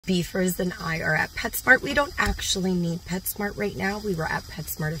Beefers and I are at PetSmart. We don't actually need PetSmart right now. We were at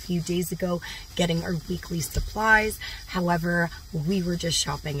PetSmart a few days ago getting our weekly supplies. However, we were just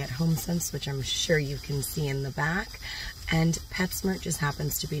shopping at HomeSense, which I'm sure you can see in the back. And PetSmart just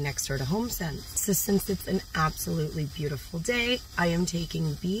happens to be next door to HomeSense. So since it's an absolutely beautiful day, I am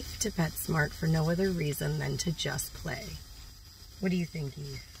taking Beef to PetSmart for no other reason than to just play. What do you think,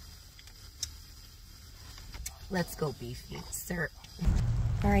 Eve? Let's go, Beefy, sir.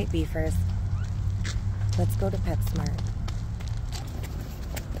 All right, Beefers, let's go to PetSmart.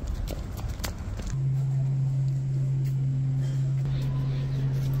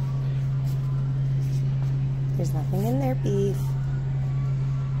 There's nothing in there, Beef.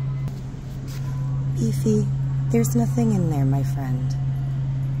 Beefy, there's nothing in there, my friend.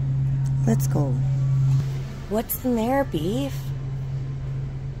 Let's go. What's in there, Beef?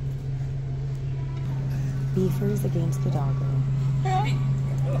 Beefers against a doggo.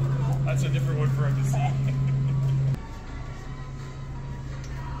 That's a different one for him to see.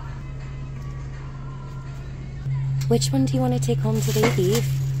 Which one do you want to take home today, Beef?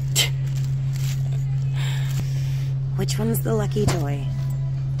 Which one's the lucky toy?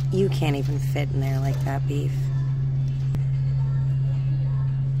 You can't even fit in there like that, Beef.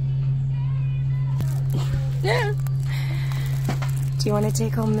 Do you want to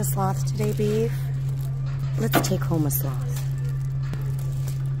take home the sloth today, Beef? Let's take home a sloth.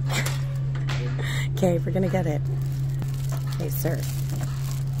 Okay, we're gonna get it. Hey, sir.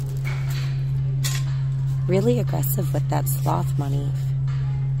 Really aggressive with that sloth money.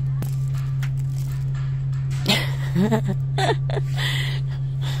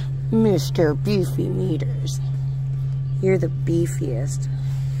 Mr. Beefy Meters. You're the beefiest.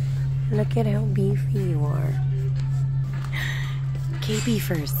 Look at how beefy you are. Okay,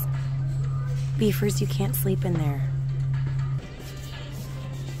 Beefers. Beefers, you can't sleep in there.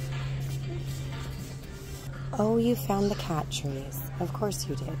 Oh, you found the cat trees. Of course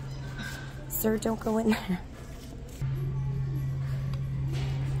you did. Sir, don't go in there.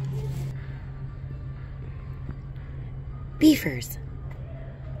 Beefers.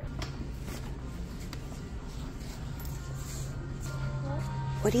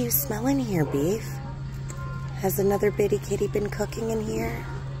 What do you smell in here, Beef? Has another bitty kitty been cooking in here?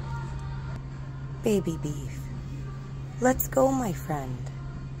 Baby Beef. Let's go, my friend.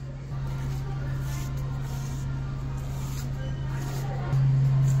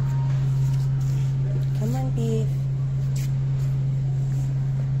 Come on, Beef.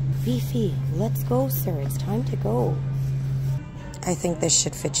 Beefy, let's go, sir. It's time to go. I think this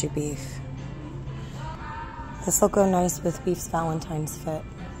should fit you, Beef. This will go nice with Beef's Valentine's fit.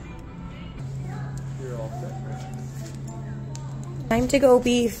 You're all fit. Time to go,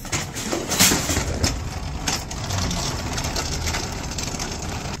 Beef.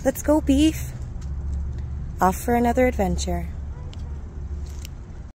 Let's go, Beef. Off for another adventure.